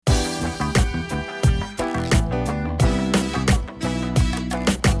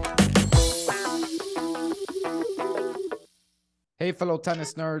Hey, fellow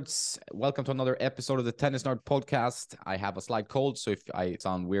tennis nerds. Welcome to another episode of the Tennis Nerd Podcast. I have a slight cold, so if I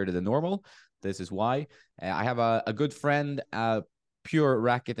sound weirder than normal, this is why. I have a good friend, a pure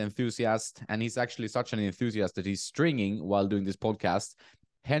racket enthusiast, and he's actually such an enthusiast that he's stringing while doing this podcast.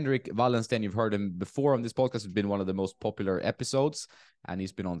 Henrik Wallensten, you've heard him before on this podcast. It's been one of the most popular episodes, and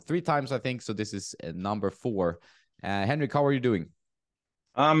he's been on 3 times, I think, so this is number 4. Henrik, how are you doing?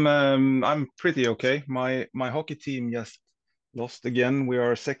 I'm pretty okay. My hockey team just lost again. We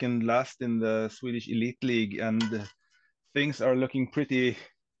are second last in the Swedish Elite League, and things are looking pretty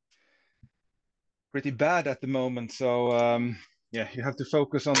bad at the moment. So yeah, you have to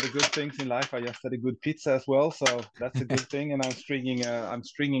focus on the good things in life. I just had a good pizza as well, so that's a good thing. And I'm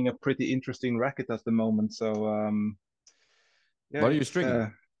stringing a pretty interesting racket at the moment. So yeah, What are you it's stringing?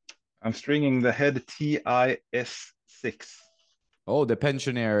 I'm stringing the Head TIS6. Oh, the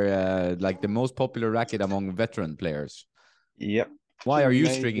pensioner, like the most popular racket among veteran players. Yep. Why are you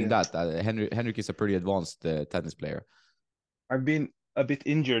Made. stringing that? Henrik is a pretty advanced tennis player. I've been a bit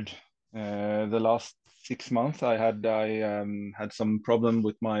injured the last 6 months. I had some problem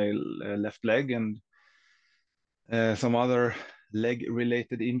with my left leg and some other leg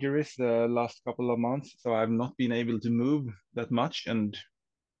related injuries the last couple of months. So I've not been able to move that much. And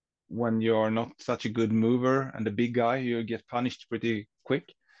when you're not such a good mover and a big guy, you get punished pretty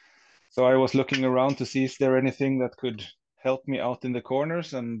quick. So I was looking around to see is there anything that could help me out in the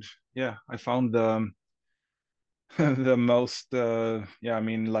corners. And yeah, I found the most yeah, I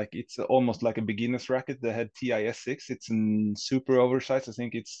mean, like, it's almost like a beginner's racket, the Head TIS6. It's in super oversized. I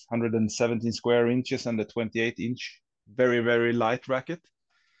think it's 117 square inches and a 28-inch very light racket.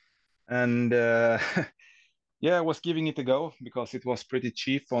 And yeah, I was giving it a go because it was pretty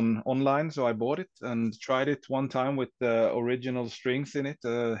cheap online, so I bought it and tried it one time with the original strings in it,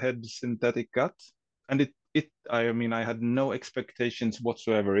 Head synthetic gut. And I mean, I had no expectations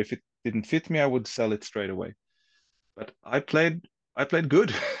whatsoever. If it didn't fit me, I would sell it straight away. But I played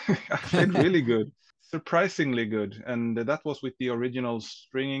good. I played really good, surprisingly good. And that was with the original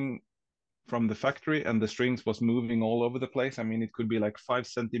stringing from the factory, and the strings was moving all over the place. I mean, it could be like 5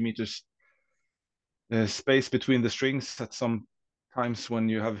 centimeters space between the strings at some times when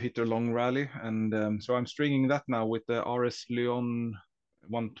you have hit a long rally. And so I'm stringing that now with the RS Leon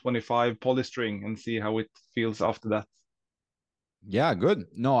 125 polystring and see how it feels after that. Yeah, good.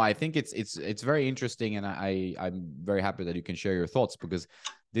 No, I think it's very interesting, and I'm very happy that you can share your thoughts, because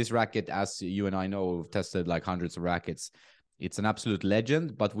this racket, as you and I know, have tested like hundreds of rackets. It's an absolute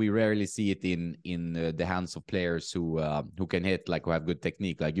legend, but we rarely see it in the hands of players who can hit, like, who have good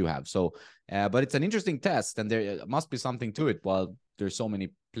technique like you have. So, but it's an interesting test, and there must be something to it. While there's so many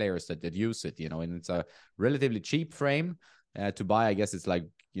players that use it, and it's a relatively cheap frame to buy. I guess it's like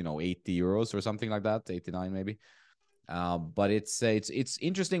 80 euros or something like that, 89 maybe. But it's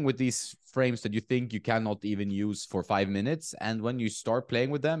interesting with these frames that you think you cannot even use for 5 minutes, and when you start playing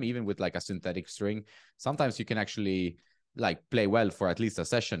with them, even with like a synthetic string, sometimes you can actually like play well for at least a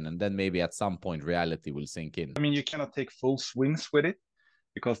session, and then maybe at some point reality will sink in. I mean, you cannot take full swings with it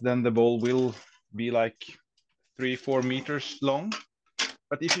because then the ball will be like 3-4 meters long.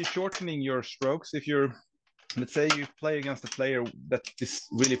 But if you're shortening your strokes, if you're, let's say you play against a player that is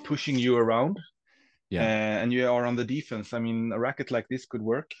really pushing you around, Yeah. and you are on the defense, I mean, a racket like this could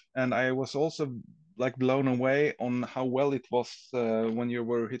work. And I was also like blown away on how well it was when you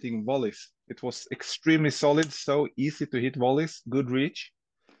were hitting volleys. It was extremely solid, so easy to hit volleys, good reach,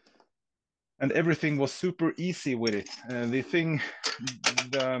 and everything was super easy with it.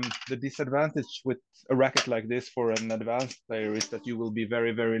 The disadvantage with a racket like this for an advanced player is that you will be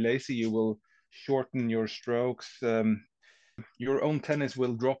very lazy. You will shorten your strokes. Your own tennis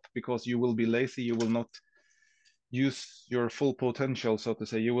will drop because you will be lazy. You will not use your full potential, so to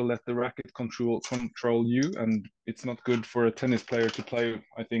say. You will let the racket control you, and it's not good for a tennis player to play,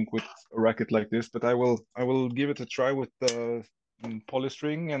 I think, with a racket like this. But I will give it a try with the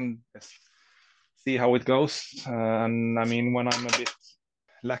polystring and see how it goes. And I mean, when I'm a bit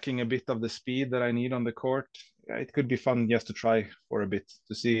lacking a bit of the speed that I need on the court, it could be fun just to try for a bit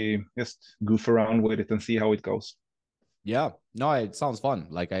to see, just goof around with it and see how it goes. Yeah, no, it sounds fun.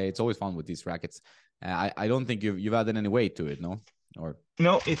 Like, it's always fun with these rackets. I don't think you've added any weight to it, no? Or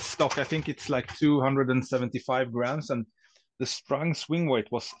No, it's stock. I think it's like 275 grams, and the strung swing weight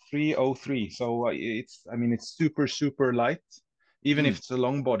was 303. So I mean, it's super light. Even if mm, it's a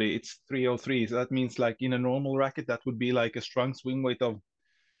long body, it's 303. So that means, like, in a normal racket, that would be like a strung swing weight of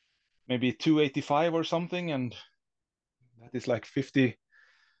maybe 285 or something, and that is like 50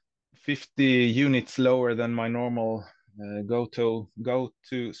 units lower than my normal go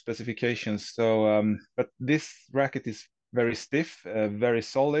to specifications. So but this racket is very stiff, very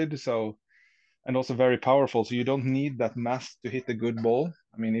solid. So, and also very powerful. So you don't need that mass to hit a good ball.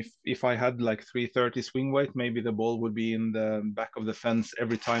 I mean, if I had like 330 swing weight, maybe the ball would be in the back of the fence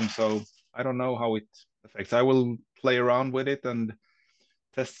every time. So I don't know how it affects. I will play around with it and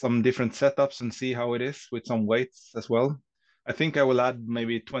test some different setups and see how it is with some weights as well. I think I will add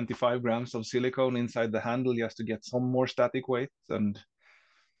maybe 25 grams of silicone inside the handle just to get some more static weight. And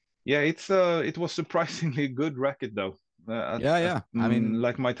yeah, it was surprisingly good racket though, Yeah, yeah. I mean,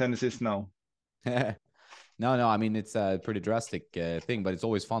 like my tennis is now. no, I mean, it's a pretty drastic thing, but it's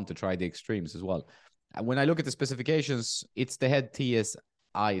always fun to try the extremes as well. When I look at the specifications, it's the head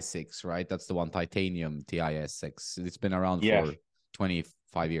TSI6, right? That's the one, titanium TIS6. It's been around Yeah, for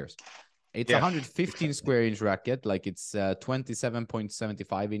 25 years. It's yeah, 115 square inch racket, like it's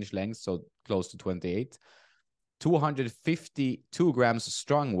 27.75 inch length, so close to 28. 252 grams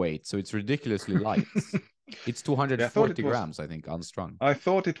strung weight, so it's ridiculously light. It's yeah. I thought 240 it was. grams, I think, unstrung. I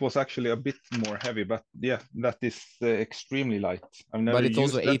thought it was actually a bit more heavy, but yeah, that is extremely light. I've never But it's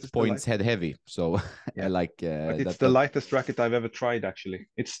also used that. 8 points head heavy, so Yeah, like but it's that. the lightest racket I've ever tried. Actually,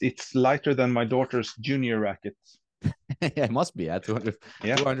 it's lighter than my daughter's junior racket. Yeah, it must be. 200,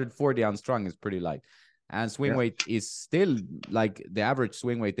 Yeah, 240 unstrung is pretty light. And swing yeah, weight is still like the average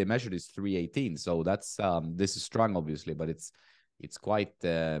swing weight they measured is 318. So that's this is strung obviously, but it's quite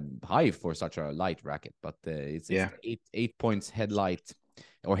high for such a light racket. But it's yeah, 8 points head light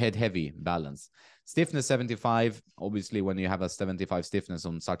or head heavy balance. Stiffness 75. Obviously, when you have a 75 stiffness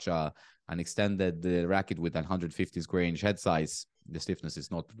on such an extended racket with 150 square inch head size, the stiffness is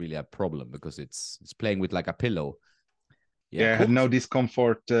not really a problem because it's playing with like a pillow. Yeah, yeah. I cool. had no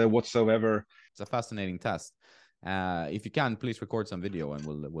discomfort whatsoever. It's a fascinating test. If you can, please record some video, and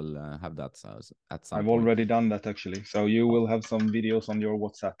we'll have that at some I've point. already done that actually, so you will have some videos on your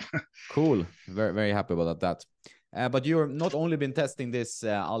WhatsApp. Cool. Very very happy about that. But you're not only been testing this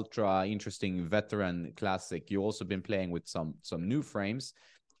ultra interesting veteran classic, you also been playing with some new frames.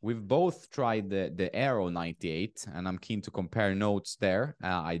 We've both tried the Aero 98, and I'm keen to compare notes there.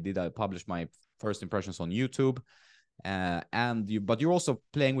 I published my first impressions on YouTube. But you're also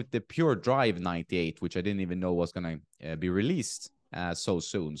playing with the Pure Drive 98, which I didn't even know was going to be released so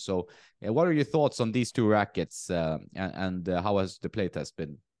soon. So what are your thoughts on these two rackets, and how has the playtest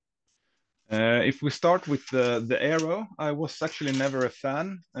been? If we start with the Aero, I was actually never a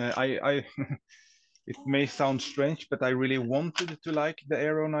fan. I it may sound strange, but I really wanted to like the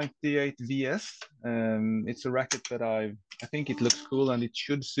Aero 98 VS. It's a racket that I think it looks cool and it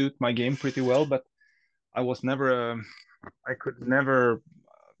should suit my game pretty well, but I was never I could never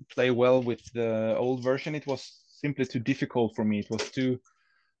play well with the old version. It was simply too difficult for me. It was too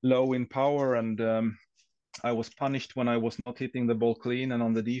low in power, and I was punished when I was not hitting the ball clean and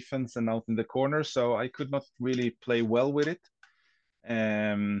on the defense and out in the corner. So I could not really play well with it.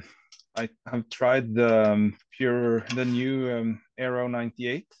 I have tried the new Aero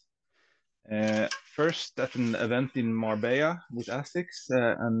 98. First at an event in Marbella with ASICS,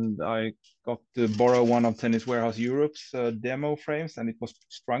 and I got to borrow one of Tennis Warehouse Europe's demo frames, and it was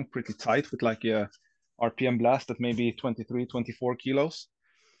strung pretty tight with like a RPM blast at maybe 23, 24 kilos.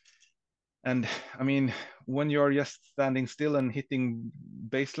 And I mean, when you're just standing still and hitting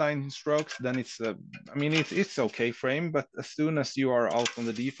baseline strokes, then it's okay frame. But as soon as you are out on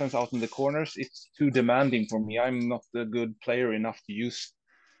the defense, out in the corners, it's too demanding for me. I'm not a good player enough to use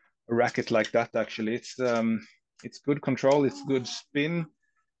a racket like that. Actually, it's good control, it's good spin,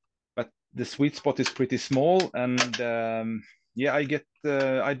 but the sweet spot is pretty small, and yeah,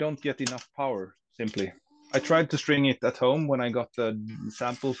 I don't get enough power simply. I tried to string it at home when I got the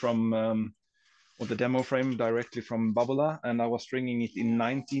sample from or the demo frame directly from Babola, and I was stringing it in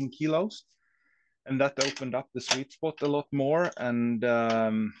 19 kilos, and that opened up the sweet spot a lot more, and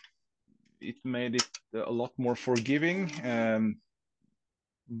it made it a lot more forgiving.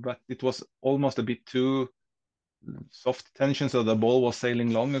 But it was almost a bit too soft tension, so the ball was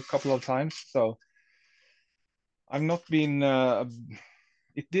sailing long a couple of times. So I've not been.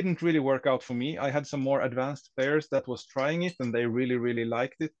 It didn't really work out for me. I had some more advanced players that was trying it, and they really, really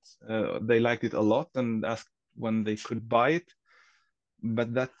liked it. They liked it a lot, and asked when they could buy it.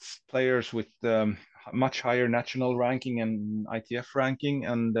 But that's players with much higher national ranking and ITF ranking,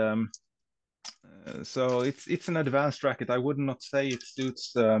 and so it's an advanced racket. I would not say it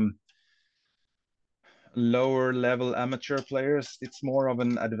suits lower level amateur players. It's more of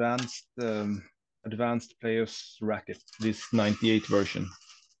an advanced players racket, this 98 version.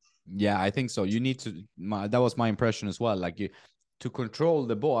 Yeah, I think so. You need to. That was my impression as well. Like to control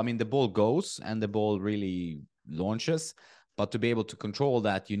the ball. I mean, the ball goes and the ball really launches, but to be able to control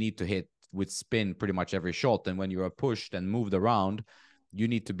that, you need to hit with spin pretty much every shot. And when you are pushed and moved around, you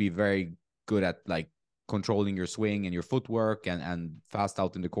need to be very good at like controlling your swing and your footwork and fast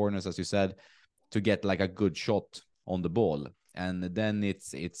out in the corners, as you said, to get like a good shot on the ball. And then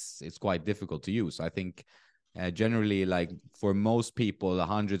it's quite difficult to use. I think generally, like for most people,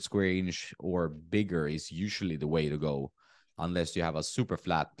 100 square inch or bigger is usually the way to go, unless you have a super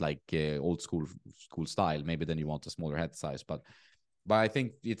flat, like old school style. Maybe then you want a smaller head size, but I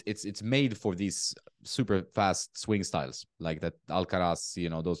think it's made for these super fast swing styles, like that Alcaraz, you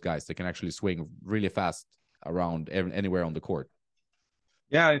know, those guys that can actually swing really fast around anywhere on the court.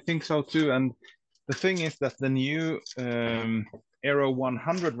 Yeah, I think so too. And the thing is that the new Aero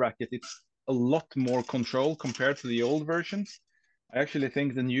 100 racket, it's a lot more control compared to the old versions. I actually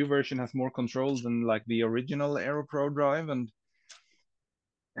think the new version has more control than like the original Aero Pro Drive. And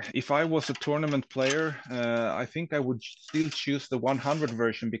if I was a tournament player, I think I would still choose the 100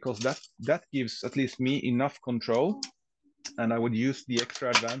 version because that gives at least me enough control, and I would use the extra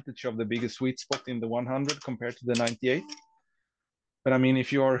advantage of the biggest sweet spot in the 100 compared to the 98. But I mean,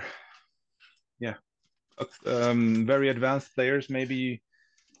 if you're very advanced players, maybe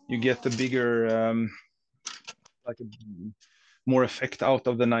you get a bigger like a more effect out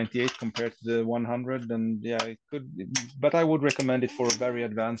of the 98 compared to the 100. And yeah, it could, but I would recommend it for very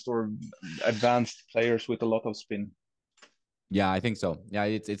advanced or advanced players with a lot of spin. Yeah, I think so. Yeah,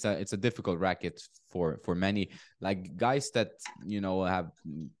 it's a difficult racket for many, like guys that, you know, have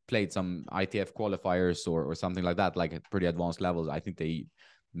played some ITF qualifiers or something like that, like at pretty advanced levels. I think they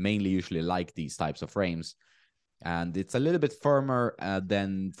mainly usually like these types of frames, and it's a little bit firmer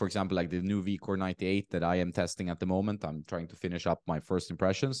than, for example, like the new VCore 98 that I am testing at the moment. I'm trying to finish up my first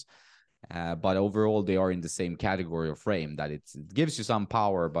impressions, but overall they are in the same category of frame, that it gives you some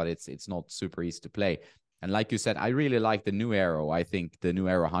power, but it's not super easy to play. And like you said, I really like the new Aero. I think the new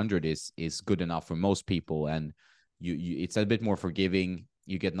Aero 100 is good enough for most people, and you it's a bit more forgiving.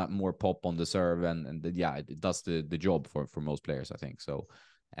 You get not more pop on the serve, and yeah, it does the job for most players, I think. So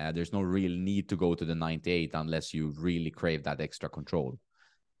there's no real need to go to the 98 unless you really crave that extra control,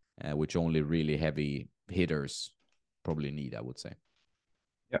 which only really heavy hitters probably need, I would say.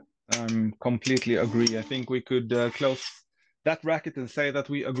 Yeah, completely agree. I think we could close that racket and say that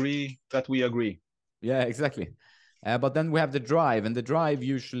we agree that we agree. Yeah, exactly. But then we have the drive, and the drive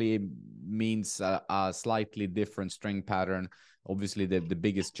usually means a slightly different string pattern. Obviously, the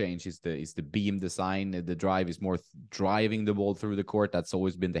biggest change is the beam design. The drive is more driving the ball through the court. That's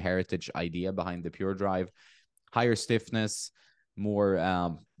always been the heritage idea behind the pure drive. Higher stiffness, more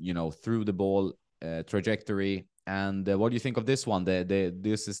you know, through the ball trajectory. And what do you think of this one?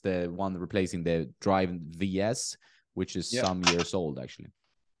 This is the one replacing the drive VS, which is some years old actually.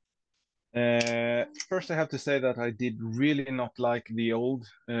 First, I have to say that I did really not like the old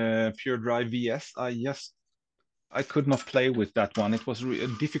Pure Drive VS. I could not play with that one. It was a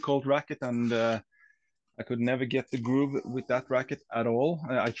difficult racket, and I could never get the groove with that racket at all.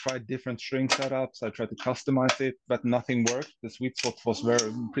 I tried different string setups. I tried to customize it, but nothing worked. The sweet spot was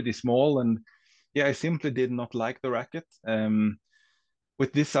pretty small, and yeah, I simply did not like the racket.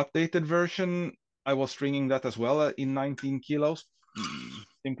 With this updated version, I was stringing that as well in 19 kilos,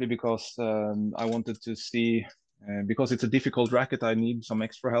 simply because I wanted to see, because it's a difficult racket, I need some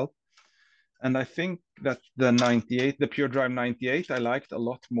extra help. And I think that the 98, the Pure Drive 98, I liked a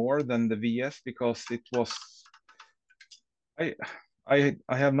lot more than the VS because it was, I, I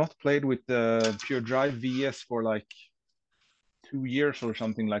have not played with the Pure Drive VS for like 2 years or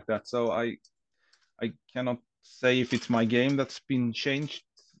something like that. So I cannot say if it's my game that's been changed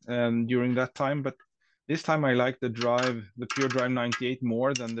during that time, but this time I like the Pure Drive 98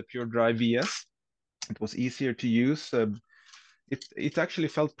 more than the Pure Drive VS. It was easier to use. It actually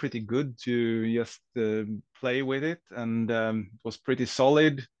felt pretty good to just play with it, and it was pretty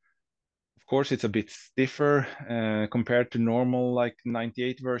solid. Of course, it's a bit stiffer compared to normal like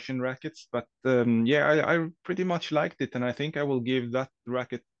 98 version rackets, but yeah, I pretty much liked it, and I think I will give that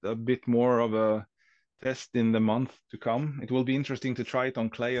racket a bit more of a test in the month to come. It will be interesting to try it on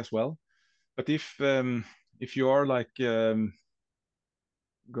clay as well. But if you are like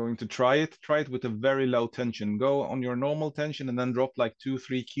going to try it with a very low tension. Go on your normal tension and then drop like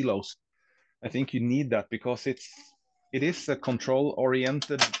 2-3 kilos. I think you need that because it is a control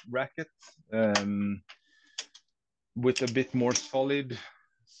oriented racket with a bit more solid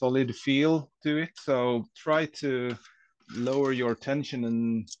feel to it. So try to lower your tension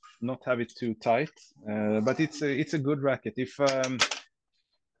and not have it too tight. But it's a good racket.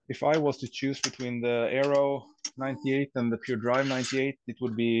 If I was to choose between the Aero 98 and the Pure Drive 98, it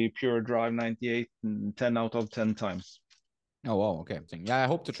would be Pure Drive 98 10 out of 10 times. Oh wow, okay. Yeah, I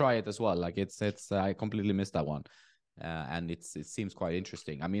hope to try it as well. Like it's I completely missed that one. And it seems quite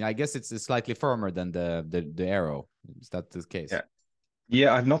interesting. I mean, I guess it's slightly firmer than the Arrow. Is that the case? Yeah.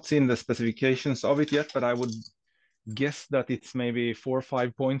 Yeah, I've not seen the specifications of it yet, but I would guess that it's maybe 4 or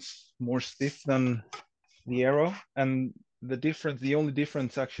 5 points more stiff than the Arrow. And the only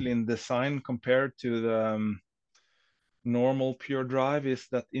difference actually in design compared to the normal pure drive is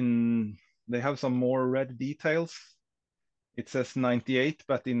that they have some more red details. It says 98,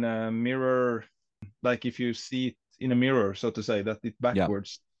 but in a mirror, like if you see it in a mirror, so to say, that it Yeah.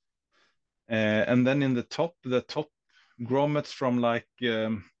 backwards. And then in the top grommets from like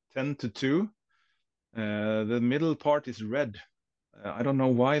 10 to 2, the middle part is red. I don't know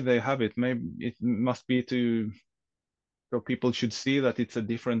why they have it. Maybe it must be so people should see that it's a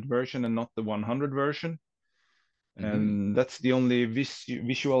different version and not the 100 version. And that's the only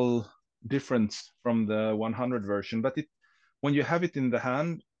visual difference from the 100 version. But when you have it in the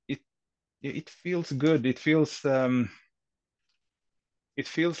hand, it feels good. It feels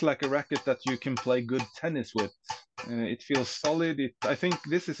like a racket that you can play good tennis with. It feels solid. I think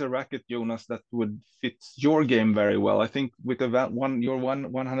this is a racket, Jonas, that would fit your game very well. I think with your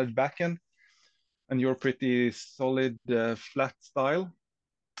 100 backhand and your pretty solid flat style,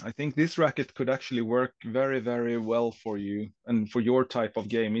 I think this racket could actually work very, very well for you and for your type of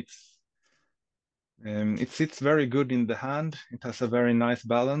game. It sits very good in the hand. It has a very nice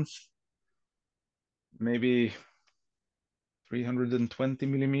balance. Maybe 320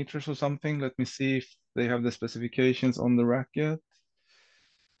 millimeters or something. Let me see if they have the specifications on the racket.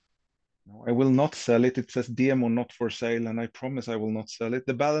 No, I will not sell it. It says demo not for sale, and I promise I will not sell it.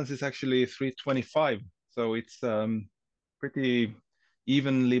 The balance is actually 325, so it's pretty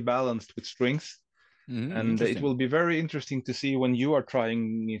evenly balanced with strings. And it will be very interesting to see when you are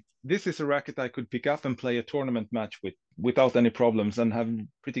trying it. This is a racket I could pick up and play a tournament match with without any problems and have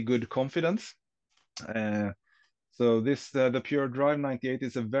pretty good confidence. So the Pure Drive 98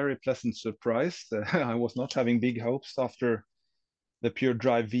 is a very pleasant surprise. I was not having big hopes after the Pure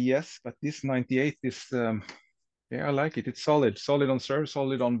Drive VS, but this 98 is, yeah, I like it. It's solid on serve,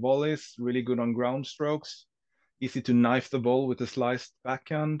 solid on volleys, really good on ground strokes, easy to knife the ball with a sliced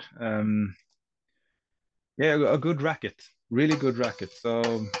backhand. Yeah, a good racket, really good racket.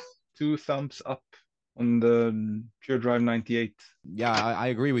 So 2 thumbs up on the Pure Drive 98. Yeah, I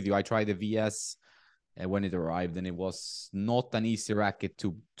agree with you. I tried the VS when it arrived, and it was not an easy racket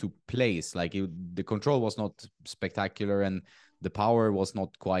to place. Like the control was not spectacular, and the power was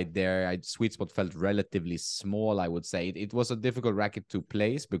not quite there. Sweet spot felt relatively small, I would say. It was a difficult racket to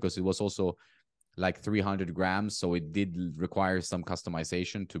place because it was also like 300 grams, so it did require some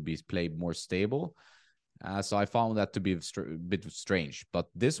customization to be played more stable. So I found that to be a bit strange, but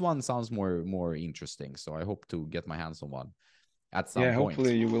this one sounds more interesting. So I hope to get my hands on one at some Yeah, point.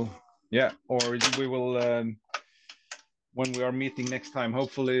 hopefully you will. Yeah, or we will when we are meeting next time.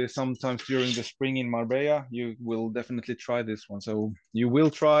 Hopefully, sometimes during the spring in Marbella, you will definitely try this one. So you will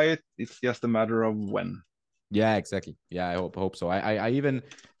try it. It's just a matter of when. Yeah, exactly. Yeah, I hope so. I even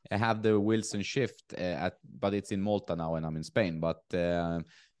have the Wilson Shift but it's in Malta now, and I'm in Spain. But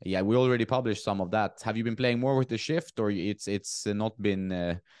yeah, we already published some of that. Have you been playing more with the Shift, or it's not been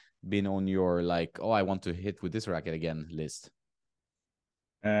on your like, oh, I want to hit with this racket again list?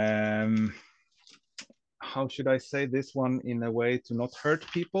 How should I say this one in a way to not hurt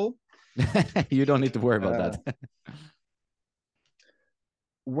people? You don't need to worry about that.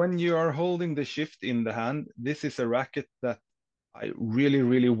 When you are holding the Shift in the hand, this is a racket that I really,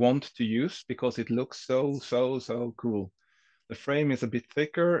 really want to use because it looks so cool. The frame is a bit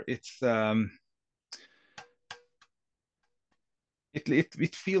thicker. It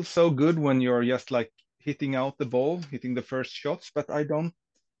feels so good when you're just like hitting out the ball, hitting the first shots. But I don't.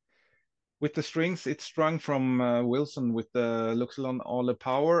 With the strings, it's strung from Wilson with the Luxilon Ole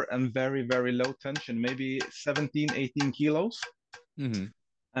power and very, very low tension, maybe 17, 18 kilos.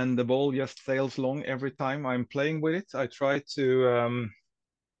 And the ball just sails long every time I'm playing with it. I tried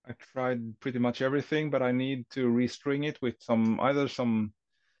pretty much everything, but I need to restring it with either some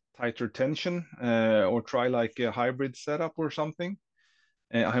tighter tension or try like a hybrid setup or something.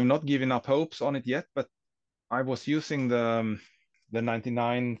 I have not given up hopes on it yet, but I was using the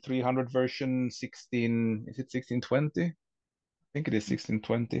 99 300 version 16. Is it 1620? I think it is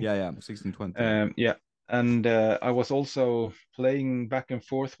 1620. Yeah, 1620. Yeah, and I was also playing back and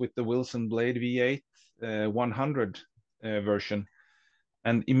forth with the Wilson Blade V8 100 version.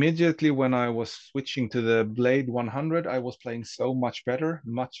 And immediately when I was switching to the Blade 100, I was playing so much better,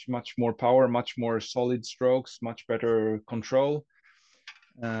 much more power, much more solid strokes, much better control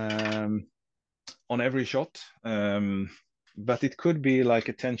on every shot. but it could be like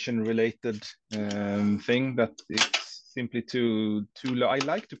a tension related thing that it's simply too low. I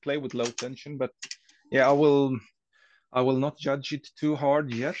like to play with low tension, but yeah, I will not judge it too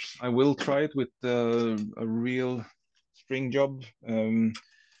hard yet. I will try it with a real string job,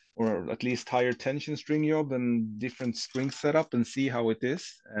 or at least higher tension string job and different string setup, and see how it is.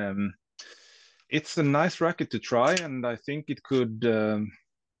 It's a nice racket to try, and I think it could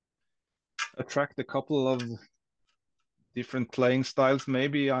attract a couple of different playing styles.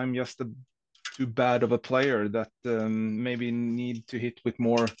 Maybe I'm just too bad of a player that maybe need to hit with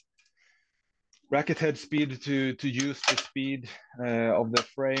more racket head speed to use the speed of the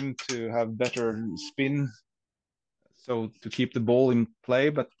frame to have better spin, so to keep the ball in play.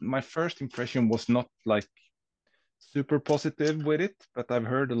 But my first impression was not like super positive with it, but I've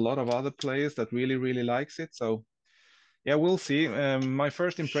heard a lot of other players that really likes it. So yeah, we'll see. My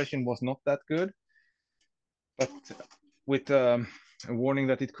first impression was not that good, but with a warning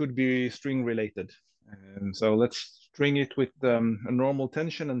that it could be string related. So let's string it with a normal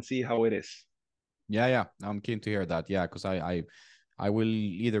tension and see how it is. Yeah, I'm keen to hear that. Yeah, because I will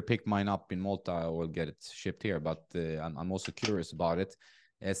either pick mine up in Malta or get it shipped here, but I'm also curious about it.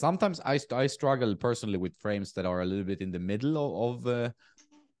 Sometimes I struggle personally with frames that are a little bit in the middle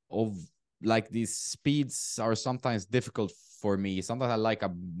of like these speeds are sometimes difficult for me. Sometimes I like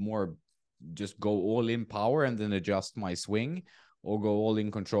a more just go all in power and then adjust my swing, or go all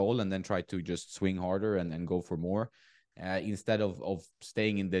in control and then try to just swing harder and go for more. Instead of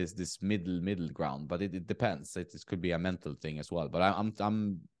staying in this middle ground. But it depends. It could be a mental thing as well. But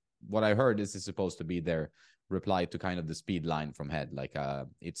I'm what I heard is supposed to be their reply to kind of the speed line from head. Like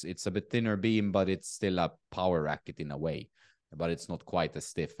it's a bit thinner beam, but it's still a power racket in a way. But it's not quite as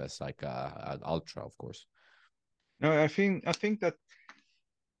stiff as like a Ultra, of course. No, I think that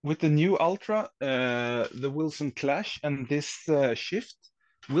with the new Ultra, the Wilson Clash, and this shift,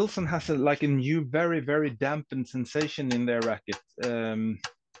 Wilson has like a new, very dampened sensation in their racket.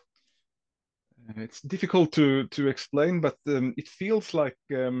 It's difficult to explain, but it feels like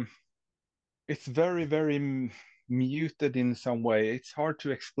it's very muted in some way. It's hard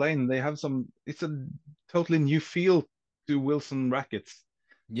to explain. They have some. It's a totally new feel to Wilson rackets.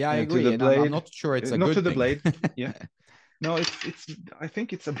 Yeah, I To agree, the and I'm blade, not sure it's a not to good the thing. blade. Yeah. No, it's. I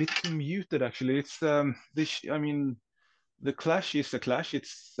think it's a bit too muted actually. It's this. I mean, the Clash is a Clash.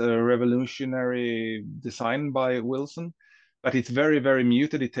 It's a revolutionary design by Wilson, but it's very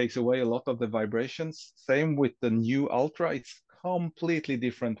muted. It takes away a lot of the vibrations. Same with the new Ultra. It's completely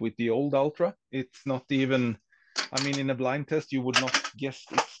different with the old Ultra. It's not even. I mean, in a blind test, you would not guess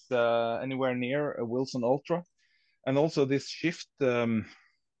it's anywhere near a Wilson Ultra. And also this shift.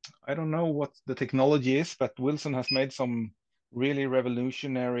 I don't know what the technology is, but Wilson has made some really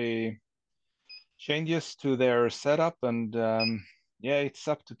revolutionary changes to their setup, and yeah, it's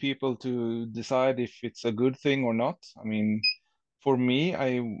up to people to decide if it's a good thing or not. I mean, for me,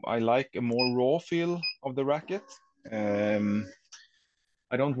 I like a more raw feel of the racket. Um,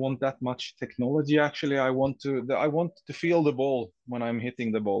 I don't want that much technology actually. I want to feel the ball when I'm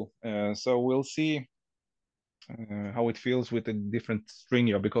hitting the ball. So we'll see how it feels with a different string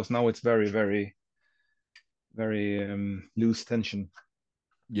here, because now it's very loose tension.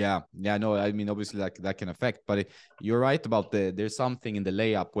 Yeah, no, I mean, obviously that can affect, but you're right about there's something in the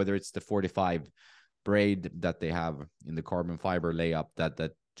layup, whether it's the 45 braid that they have in the carbon fiber layup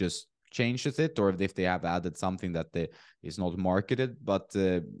that just changes it, or if they have added something that is not marketed. But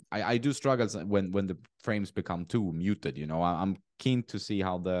I do struggle when the frames become too muted. I'm keen to see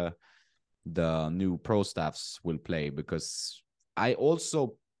how the new pro staffs will play, because I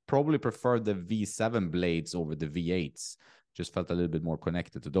also probably prefer the V7 blades over the V8s. Just felt a little bit more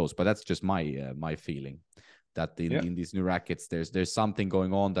connected to those, but that's just my feeling that in these new rackets there's something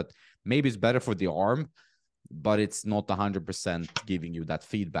going on that maybe is better for the arm, but it's not 100% giving you that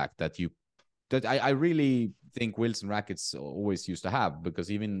feedback that I really think Wilson rackets always used to have, because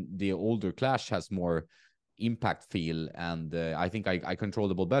even the older Clash has more impact feel, and I think I control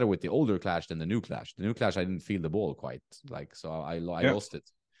the ball better with the older Clash than the new Clash. The new Clash, I didn't feel the ball quite, like, so I lost it.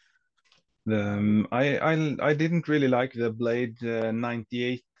 I didn't really like the Blade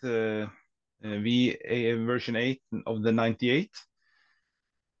 98 V version 8 of the 98,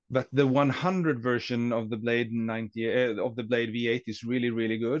 but the 100 version of the Blade 90 of the Blade V8 is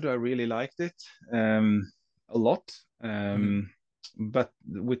really good. I really liked it a lot. But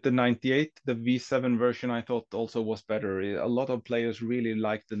with the 98, the V7 version I thought also was better. A lot of players really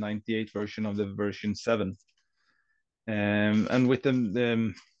liked the 98 version of the version 7. And with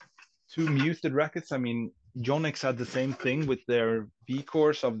the two muted rackets, I mean, Yonex had the same thing with their V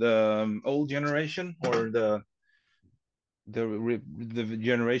cores of the old generation, or the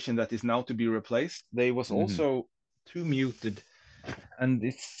generation that is now to be replaced, they was Hmm. also too muted. And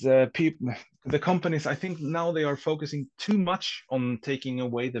it's people, the companies, I think now they are focusing too much on taking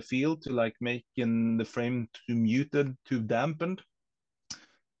away the feel, to like making the frame too muted, too dampened.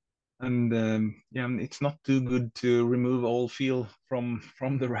 And yeah, it's not too good to remove all feel from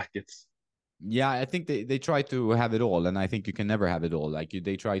the rackets. Yeah, I think they try to have it all, and I think you can never have it all. Like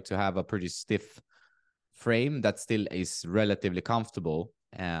they try to have a pretty stiff frame that still is relatively comfortable.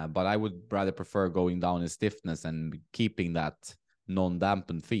 But I would rather prefer going down in stiffness and keeping that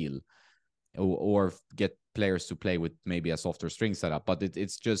non-dampened feel, or get players to play with maybe a softer string setup. But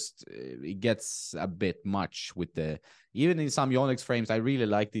it's just it gets a bit much with the, even in some Yonex frames. I really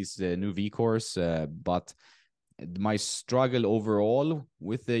like these new V cores, but my struggle overall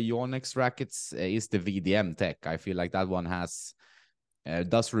with the Yonex rackets is the VDM tech. I feel like that one has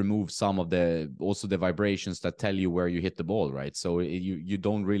does remove some of the, also the vibrations that tell you where you hit the ball, right? So you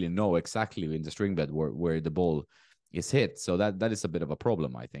don't really know exactly in the string bed where the ball is hit. So that is a bit of a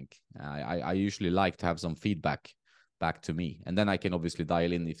problem, I think. I usually like to have some feedback back to me, and then I can obviously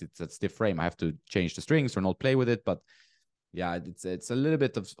dial in if it's a stiff frame. I have to change the strings or not play with it, but yeah, it's a little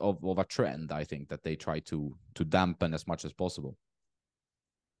bit of a trend, I think, that they try to dampen as much as possible.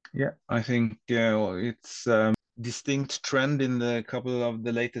 Yeah, I think it's distinct trend in the couple of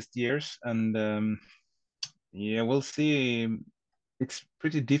the latest years, and yeah, we'll see. It's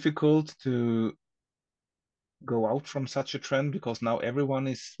pretty difficult to go out from such a trend because now everyone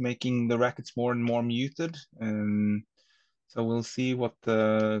is making the rackets more and more muted. So we'll see what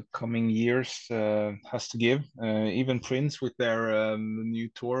the coming years has to give. Even Prince with their new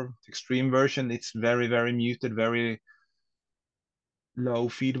Tour Extreme version, it's very, very muted, very low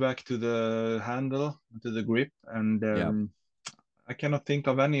feedback to the handle, to the grip. And Yeah. I cannot think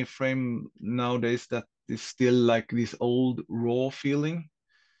of any frame nowadays that is still like this old raw feeling.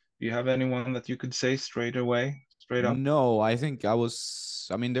 Do you have anyone that you could say straight away, straight up? No, I think I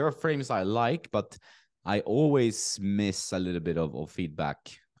mean, there are frames I like, but I always miss a little bit of feedback.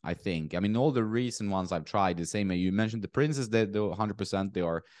 I think. I mean, all the recent ones I've tried, the same. You mentioned the Princes, they're 100%.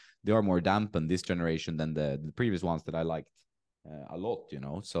 They are more dampened this generation than the previous ones that I liked a lot.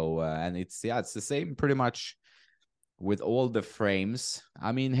 So and it's the same pretty much with all the frames.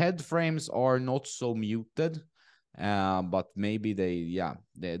 I mean, head frames are not so muted, but maybe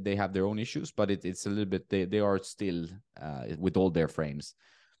they have their own issues. But it's a little bit, they are still with all their frames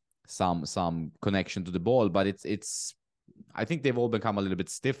some connection to the ball, but it's I think they've all become a little bit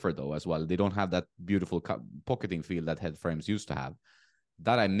stiffer though as well. They don't have that beautiful pocketing feel that head frames used to have.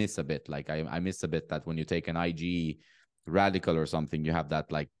 That I miss a bit. Like I miss a bit that when you take an IG Radical or something, you have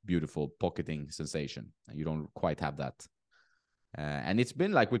that like beautiful pocketing sensation. You don't quite have that. And it's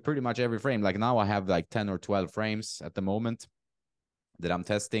been like with pretty much every frame. Like now I have like 10 or 12 frames at the moment that I'm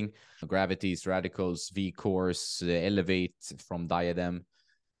testing. Gravities, Radicals, V Cores, Elevate from Diadem.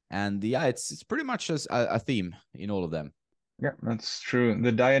 And yeah, it's pretty much a theme in all of them. Yeah, that's true.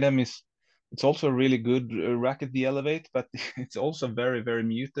 The Diadem is, it's also a really good racket, the Elevate, but it's also very, very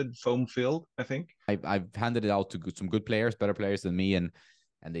muted, foam filled, I think. I've handed it out to some good players, better players than me, and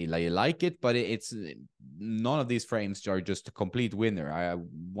they like it, but it's none of these frames are just a complete winner.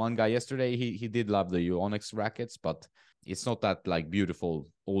 One guy yesterday, he did love the Yonex rackets, but it's not that like beautiful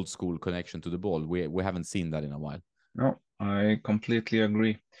old school connection to the ball. We haven't seen that in a while. No, I completely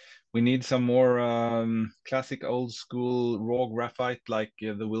agree. We need some more classic old school raw graphite, like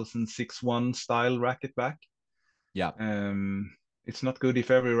the Wilson 6-1 style racket back. Yeah. It's not good if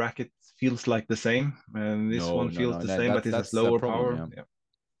every racket feels like the same. And this No, one no, feels no. the same, but it has That's a lower problem. power. Yeah. Yeah.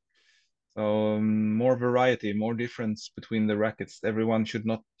 So more variety, more difference between the rackets. Everyone should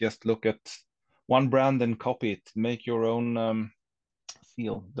not just look at one brand and copy it. Make your own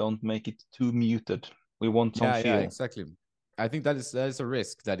feel. Don't make it too muted. We want some Yeah, feel. exactly. I think that is a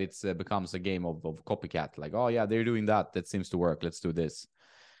risk that it becomes a game of copycat. Like, oh yeah, they're doing that. That seems to work. Let's do this.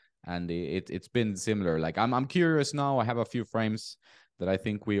 And it's been similar. Like I'm curious now. I have a few frames that I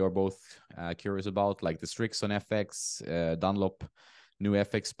think we are both curious about, like the Strix on FX, Dunlop new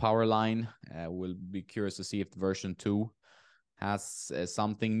FX power line. We'll be curious to see if version 2 has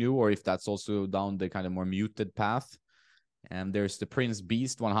something new, or if that's also down the kind of more muted path. And there's the Prince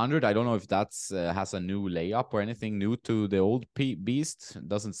Beast 100. I don't know if that's has a new layup or anything new to the old Beast. It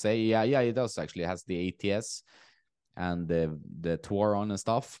doesn't say. Yeah, it does actually. It has the ATS and the Tauron and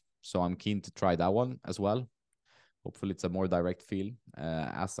stuff. So I'm keen to try that one as well. Hopefully it's a more direct feel,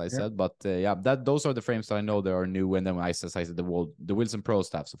 as I Yeah. said. But yeah, those are the frames that I know that are new. And then I said the Wilson Pro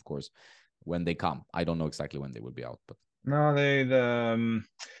staffs, of course, when they come. I don't know exactly when they will be out, but No,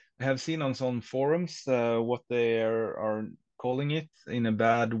 have seen on some forums what they are calling it in a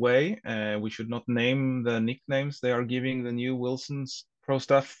bad way. We should not name the nicknames they are giving the new Wilson's Pro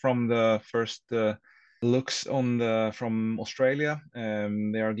Staff from the first looks on the from Australia.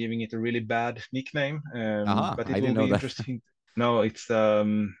 They are giving it a really bad nickname, but I it will didn't know be that. interesting. No, it's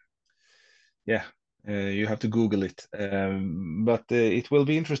yeah, you have to Google it. But it will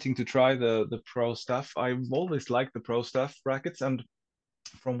be interesting to try the Pro Staff. I've always liked the Pro Staff brackets, and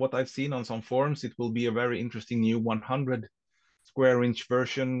from what I've seen on some forums, it will be a very interesting new 100 square inch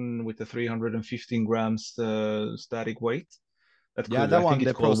version with the 315 grams static weight. That Yeah, could, that I think one,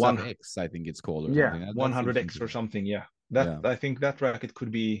 it's the Pro called Staff one, X, I think it's called or yeah, something. That seems 100X or interesting. something. Yeah, that Yeah. I think that racket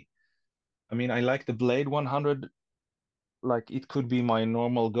could be. I mean, I like the Blade 100. Like it could be my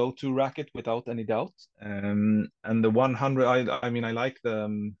normal go-to racket without any doubt. And the 100, I mean, I like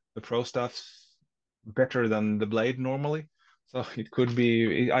the Pro Staffs better than the Blade normally. So it could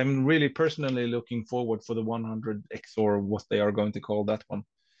be. I'm really personally looking forward for the 100X or what they are going to call that one.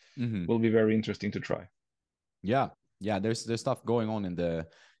 Hmm. Will be very interesting to try. Yeah. Yeah. There's stuff going on in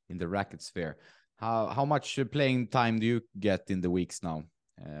the racket sphere. How much playing time do you get in the weeks now?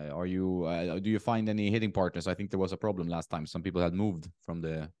 Are you do you find any hitting partners? I think there was a problem last time. Some people had moved from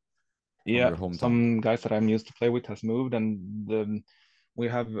Yeah, their hometown. some guys that I'm used to play with has moved, and we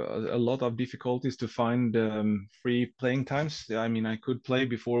have a lot of difficulties to find free playing times. I mean, I could play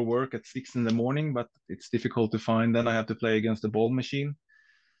before work at 6 in the morning, but it's difficult to find. Then I have to play against the ball machine,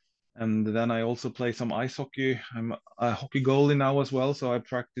 and then I also play some ice hockey. I'm a hockey goalie now as well, so I'm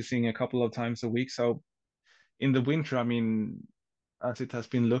practicing a couple of times a week. So in the winter, I mean, as it has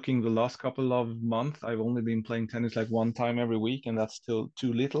been looking the last couple of months, I've only been playing tennis like one time every week, and that's still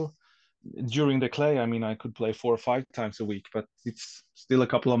too little. During the clay, I mean, I could play 4 or 5 times a week, but it's still a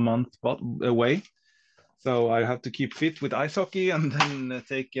couple of months away. So I have to keep fit with ice hockey and then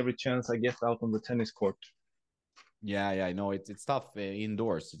take every chance I get out on the tennis court. Yeah, yeah, I know it's tough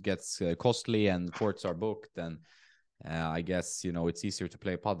indoors. It gets costly and courts are booked. And I guess it's easier to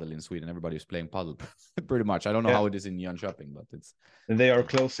play paddle in Sweden. Everybody's playing paddle pretty much. I don't know Yeah, how it is in Jönköping, but it's they are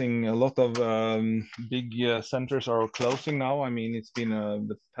closing. A lot of big centers are closing now. I mean, it's been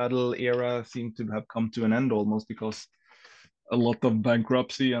the paddle era seemed to have come to an end almost because a lot of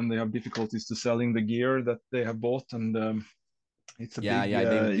bankruptcy and they have difficulties to selling the gear that they have bought, and it's a yeah, big yeah.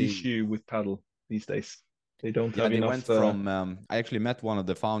 They issue with paddle these days. They don't Yeah, have they enough. went from. I actually met one of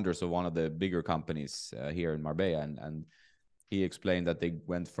the founders of one of the bigger companies here in Marbella, and he explained that they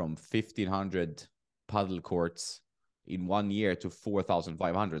went from 1,500 paddle courts in 1 year to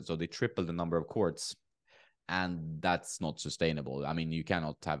 4,500. So they tripled the number of courts, and that's not sustainable. I mean, you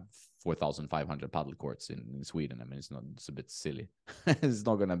cannot have 4,500 paddle courts in Sweden. I mean, it's a bit silly. It's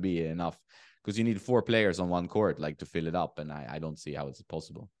not gonna be enough because you need 4 players on one court, like to fill it up, and I don't see how it's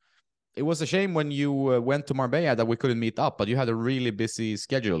possible. It was a shame when you went to Marbella that we couldn't meet up, but you had a really busy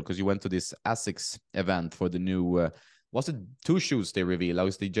schedule because you went to this ASICS event for the new, was it 2 shoes they revealed? It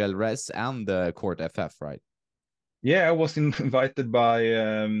was the Gel Res and the Court FF, right? Yeah, I was invited by.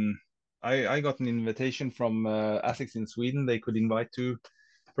 I got an invitation from ASICS in Sweden. They could invite 2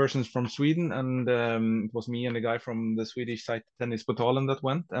 persons from Sweden, and it was me and a guy from the Swedish site Tennis Portalen that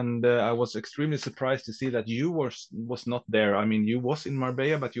went. And I was extremely surprised to see that you was not there. I mean, you was in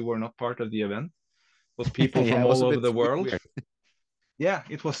Marbella, but you were not part of the event. It was people Yeah, from it was all a over bit the world. weird. Yeah,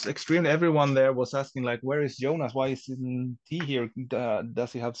 it was extremely. Everyone there was asking like, "Where is Jonas? Why isn't he here?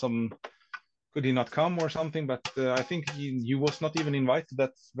 Does he have some? Could he not come or something?" But I think he was not even invited.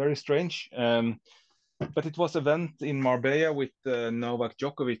 That's very strange. But it was event in Marbella with Novak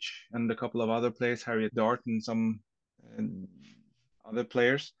Djokovic and a couple of other players, Harriet Dart and some uh, other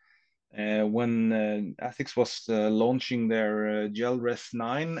players. When ASICS was launching their Gel Res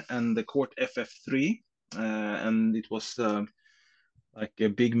 9 and the Court FF3, and it was like a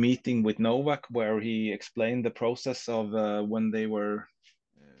big meeting with Novak where he explained the process of when they were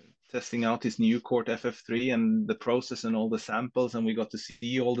testing out his new Court FF3 and the process and all the samples, and we got to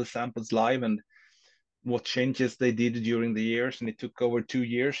see all the samples live and what changes they did during the years. And it took over 2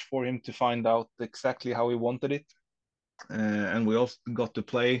 years for him to find out exactly how he wanted it. And we also got to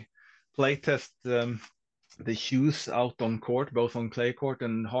play test the shoes out on court, both on clay court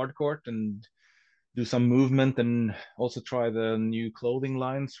and hard court, and do some movement and also try the new clothing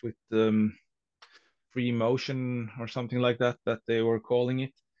lines with free motion or something like that they were calling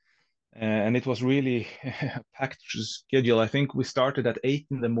it. And it was really a packed schedule. I think we started at 8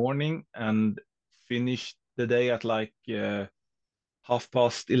 in the morning and finished the day at like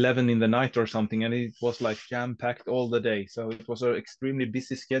 11:30 in the night or something. And it was like jam packed all the day. So it was an extremely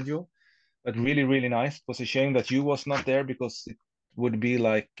busy schedule, but really, really nice. It was a shame that you was not there because would be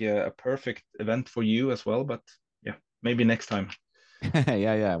like a perfect event for you as well. But yeah, maybe next time.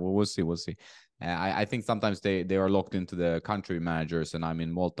 Yeah. Well, we'll see. We'll see. I think sometimes they are locked into the country managers, and I'm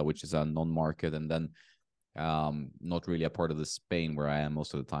in Malta, which is a non-market, and then not really a part of the Spain where I am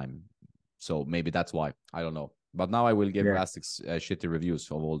most of the time. So maybe that's why. I don't know. But now I will give Yeah, Asics shitty reviews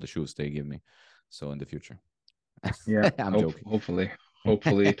of all the shoes they give me. So in the future, yeah. I'm joking.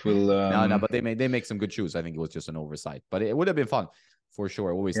 Hopefully it will. No, but they make some good shoes. I think it was just an oversight, but it would have been fun for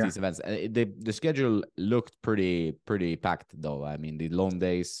sure. Always Yeah, these events. The schedule looked pretty packed though. I mean the long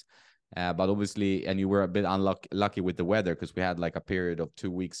days, but obviously, and you were a bit lucky with the weather because we had like a period of 2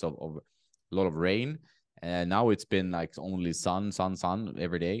 weeks of a lot of rain. And now it's been like only sun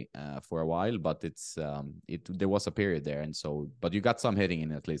every day for a while, but there was a period there, and so but you got some hitting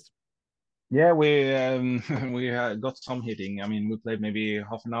in at least. yeah. We we got some hitting. I mean, we played maybe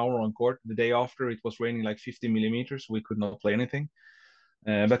half an hour on court. The day after, it was raining like 50 millimeters. We could not play anything.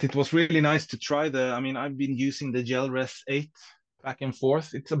 But it was really nice to try the. I mean, I've been using the Gel Res 8 back and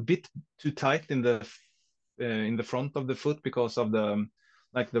forth. It's a bit too tight in the front of the foot because of the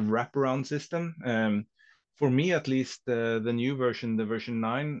like the wraparound system. For me, at least, the new version, the version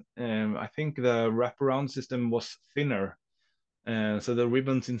 9, I think the wraparound system was thinner. So the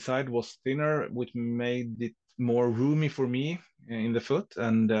ribbons inside was thinner, which made it more roomy for me in the foot,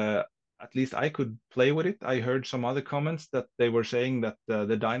 and at least I could play with it. I heard some other comments that they were saying that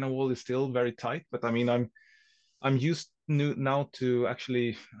the Dynawall is still very tight, but I mean, I'm used now to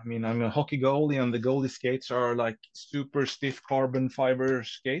actually. I mean, I'm a hockey goalie, and the goalie skates are like super stiff carbon fiber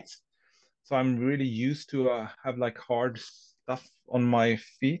skates, so I'm really used to have like hard stuff on my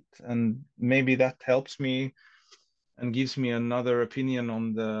feet, and maybe that helps me and gives me another opinion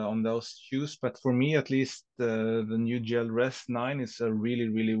on those shoes. But for me, at least, the new Gel Rest 9 is a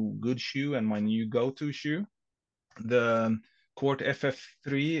really good shoe and my new go-to shoe. The Court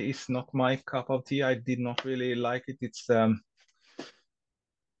FF3 is not my cup of tea. I did not really like it. It's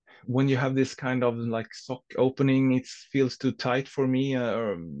when you have this kind of like sock opening, it feels too tight for me,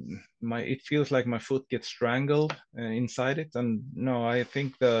 or my it feels like my foot gets strangled inside it. And no, I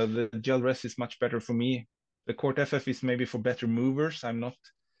think the Gel Rest is much better for me. The Court FF is maybe for better movers. I'm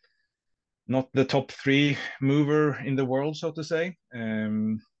not the top three mover in the world, so to say.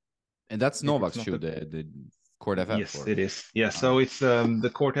 And that's It's Novak's not shoe, a the Court FF, Yes, or it is. Yeah, uh, so it's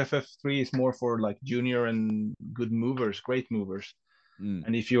the Court FF3 is more for like junior and good movers, great movers. mm.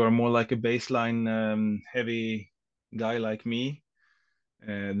 And if you are more like a baseline heavy guy like me,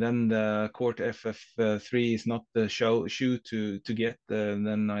 then the Court FF3 is not the shoe to get.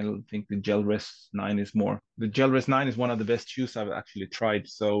 Then I think the Gel Res 9 is more. The Gel Res 9 is one of the best shoes I've actually tried.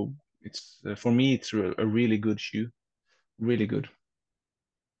 So it's for me, it's a really good shoe, really good.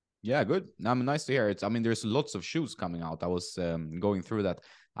 Yeah, good. Nice to hear it. I mean, there's lots of shoes coming out. I was going through that.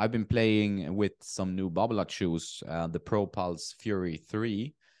 I've been playing with some new Babolat shoes, the Pro Pulse Fury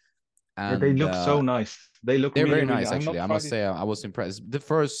 3, Yeah, they and look so nice. They look they're really, very really. nice I've actually. not I tried must it. say I was impressed. The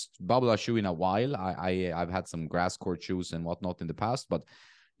first Babolat shoe in a while. I've had some grass court shoes and whatnot in the past, but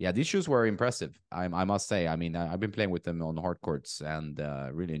yeah, these shoes were impressive. I must say. I mean, I've been playing with them on hard courts and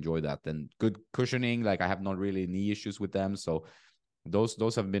really enjoy that. And good cushioning. Like I have not really knee issues with them, so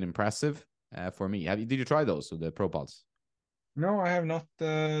those have been impressive for me. Did you try those, the Pro Pulse? No, I have not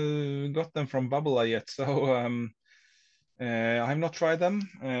got them from Babolat yet. So I have not tried them.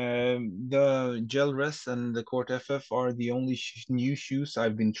 The Gel Res and the Court FF are the only new shoes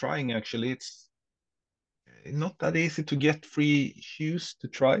I've been trying. Actually, it's not that easy to get free shoes to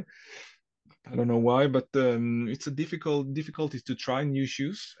try. I don't know why, but it's a difficulty to try new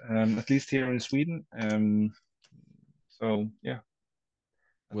shoes. At least here in Sweden. So yeah,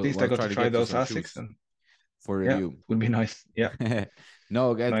 at least I We'll got try to to try get you those some Asics, shoes and for yeah, review. would be nice. Yeah,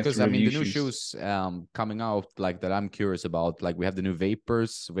 No, nice because to I mean review the new shoes. shoes coming out like that I'm curious about. Like we have the new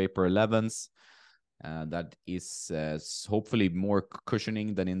Vapors, Vapor 11s. That is hopefully more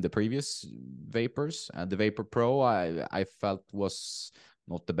cushioning than in the previous Vapors. The Vapor Pro I felt was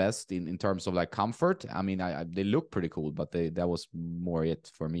not the best in terms of like comfort. I mean, they look pretty cool, but that was more it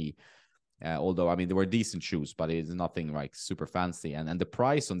for me. Although I mean they were decent shoes, but it's nothing like super fancy. And the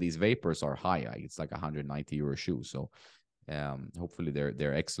price on these Vapors are high. It's like 190 euro shoe. So hopefully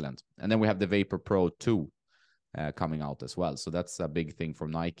they're excellent. And then we have the Vapor Pro 2 coming out as well. So that's a big thing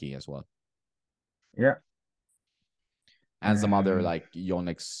from Nike as well. Yeah. And some other like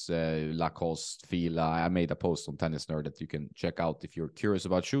Yonex, Lacoste, Fila. I made a post on Tennis Nerd that you can check out if you're curious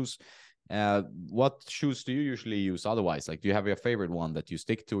about shoes. What shoes do you usually use otherwise? Like, do you have your favorite one that you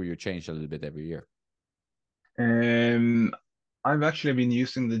stick to or you change a little bit every year? Um, I've actually been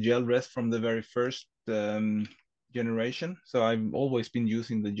using the Gel Rest from the very first generation. So I've always been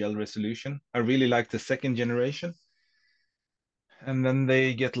using the gel resolution. I really like the second generation. And then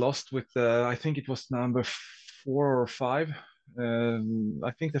they get lost with the, I think it was number 4 or 5.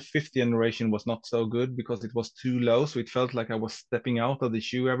 I think the fifth generation was not so good because it was too low. So it felt like I was stepping out of the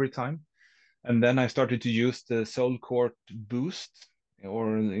shoe every time. And then I started to use the Sole Court Boost,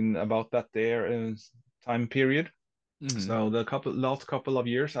 or in about that there time period. Mm-hmm. So the last couple of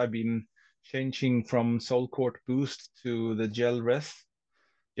years, I've been changing from Sole Court Boost to the Gel Res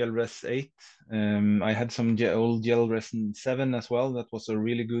 8. I had some old Gel Res 7 as well. That was a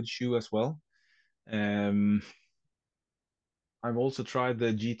really good shoe as well. Um, I've also tried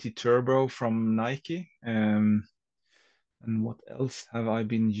the GT Turbo from Nike. And what else have I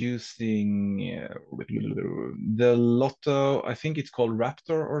been using? The Lotto, I think it's called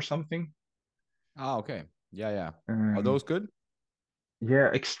Raptor or something. Ah, okay. Yeah. Are Um, those good? yeah,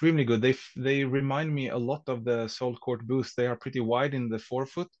 extremely good. They remind me a lot of the Sole Court Boost. They are pretty wide in the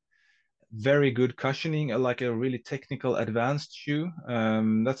forefoot, very good cushioning, like a really technical advanced shoe.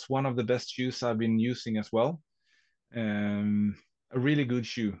 That's one of the best shoes I've been using as well. Um, a really good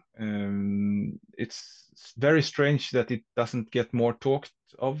shoe. It's very strange that it doesn't get more talked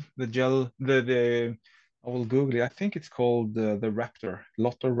of. The gel, the I will Google it. I think it's called the Raptor,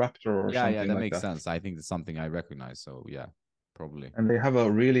 Lotto Raptor or Yeah, something that like makes that. sense. I think it's something I recognize. So yeah, probably. And they have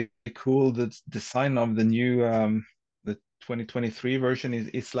a really cool design of the new the 2023 version is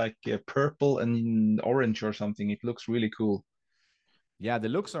it's like purple and orange or something. It looks really cool. Yeah, the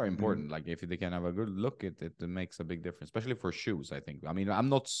looks are Mm. important. Like if they can have a good look, it makes a big difference, especially for shoes. I think. I mean, I'm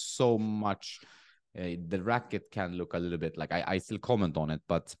not so much. The racket can look a little bit like I still comment on it,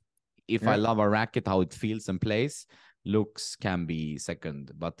 but if I Yeah. love a racket, how it feels and plays, looks can be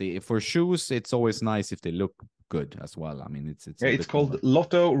second. But for shoes, it's always nice if they look good as well. I mean, it's Yeah, a it's bit more. called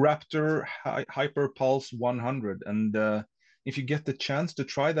Lotto Raptor Hyper Pulse 100. And if you get the chance to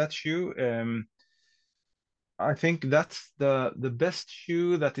try that shoe, I think that's the best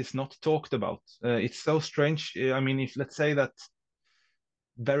shoe that is not talked about. It's so strange. I mean, if let's say that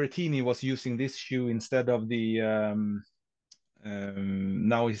Berrettini was using this shoe instead of the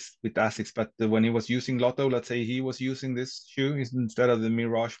now he's with Asics, but when he was using Lotto, let's say he was using this shoe instead of the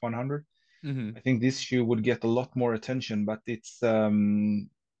Mirage 100. Mm-hmm. I think this shoe would get a lot more attention, but it's a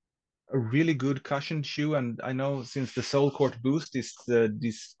really good cushioned shoe. And I know since the Sole Court Boost is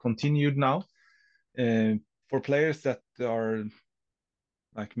discontinued now, uh, for players that are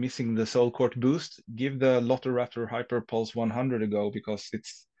like missing the Sole Court Boost, give the Lotto Raptor Hyper Pulse 100 a go because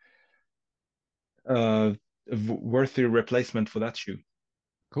it's a worthy replacement for that shoe.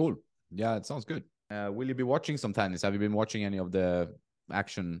 Cool. Yeah, it sounds good. Will you be watching some tennis? Have you been watching any of the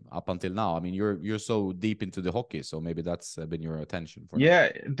action up until now? I mean, you're so deep into the hockey, so maybe that's been your attention for now. Yeah,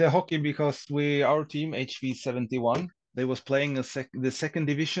 the hockey because our team HV71 they was playing the second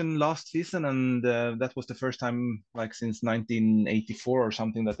division last season, and that was the first time like since 1984 or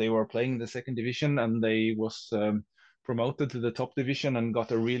something that they were playing the second division, and they was promoted to the top division and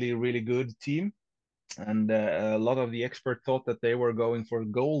got a really good team. And a lot of the experts thought that they were going for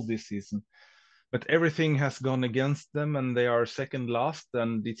gold this season, but everything has gone against them, and they are second last,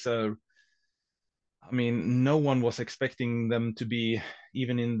 and it's a I mean, no one was expecting them to be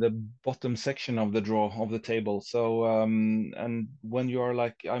even in the bottom section of the draw of the table. So, and when you are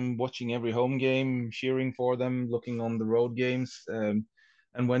like, I'm watching every home game, cheering for them, looking on the road games, and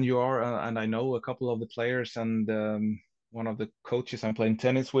when you are, and I know a couple of the players and one of the coaches I'm playing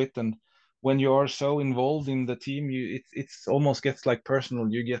tennis with, and when you are so involved in the team, it's almost gets like personal.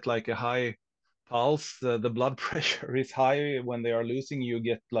 You get like a high pulse, the blood pressure is high when they are losing. You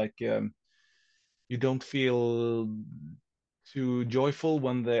get like you don't feel too joyful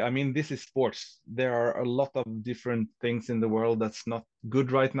when I mean, this is sports. There are a lot of different things in the world that's not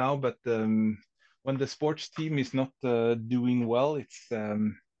good right now, but when the sports team is not doing well,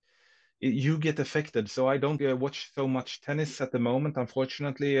 you get affected. So I don't watch so much tennis at the moment,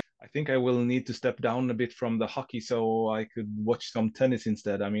 unfortunately. I think I will need to step down a bit from the hockey so I could watch some tennis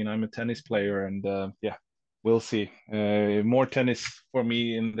instead. I mean, I'm a tennis player, and yeah, we'll see. More tennis for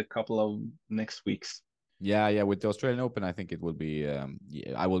me in the couple of next weeks. Yeah. With the Australian Open, I think it will be.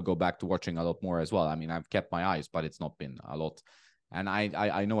 Yeah, I will go back to watching a lot more as well. I mean, I've kept my eyes, but it's not been a lot. And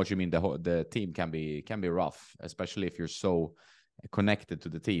I know what you mean. The team can be rough, especially if you're so connected to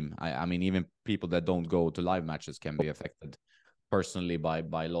the team. I mean, even people that don't go to live matches can be affected personally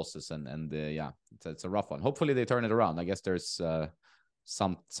by losses, and yeah, it's a rough one. Hopefully they turn it around. I guess there's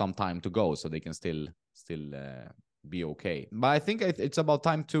some time to go, so they can still be okay. But I think it's about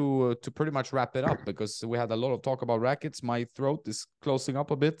time to pretty much wrap it up, because we had a lot of talk about rackets. My throat is closing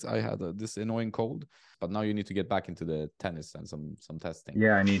up a bit. I had this annoying cold, but now you need to get back into the tennis and some testing.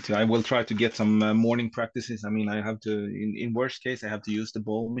 Yeah, I need to. I will try to get some morning practices. I mean, I have to. In worst case, I have to use the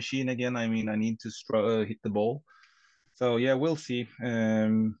ball machine again. I mean, I need to hit the ball. So yeah, we'll see.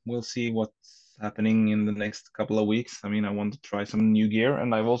 We'll see what's happening in the next couple of weeks. I mean, I want to try some new gear,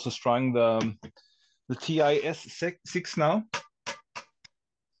 and I've also strung the TIS 6 now.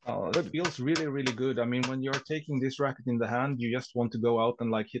 Oh, it feels really, really good. I mean, when you're taking this racket in the hand, you just want to go out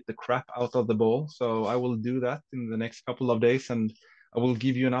and like hit the crap out of the ball. So I will do that in the next couple of days, and I will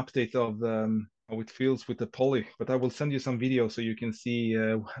give you an update of how it feels with the poly. But I will send you some videos so you can see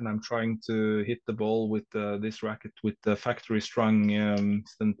when I'm trying to hit the ball with this racket with the factory strung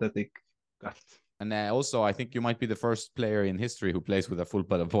synthetic gut. And also, I think you might be the first player in history who plays with a full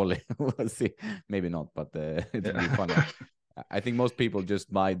pedal poly. We'll see. Maybe not, but it'll be funny. I think most people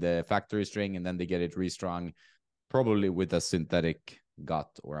just buy the factory string and then they get it restrung, probably with a synthetic gut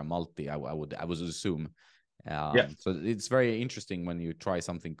or a multi. I would assume. Yeah. So it's very interesting when you try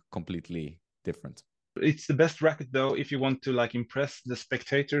something completely different. It's the best racket though if you want to like impress the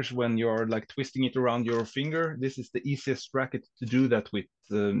spectators when you're like twisting it around your finger. This is the easiest racket to do that with.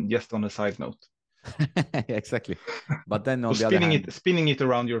 Just on a side note. Exactly. But then on so the other hand, spinning it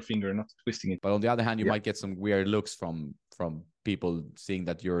around your finger, not twisting it. But on the other hand, you might get some weird looks from people seeing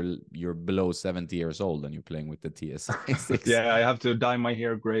that you're below 70 years old and you're playing with the TS6. Yeah, I have to dye my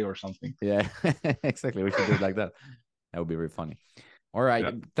hair gray or something. Yeah, exactly. We should do it like that. That would be very funny. All right.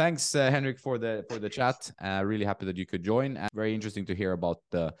 Yeah. Thanks, Henrik, for the chat. Really happy that you could join. Very interesting to hear about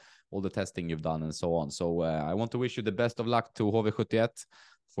all the testing you've done and so on. So I want to wish you the best of luck to HV71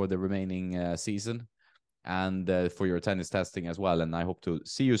 for the remaining season, and for your tennis testing as well. And I hope to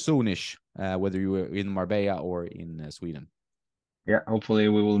see you soonish, whether you were in Marbella or in Sweden. Yeah, hopefully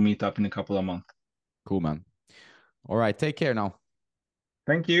we will meet up in a couple of months. Cool, man. All right, take care now.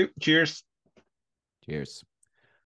 Thank you. Cheers. Cheers.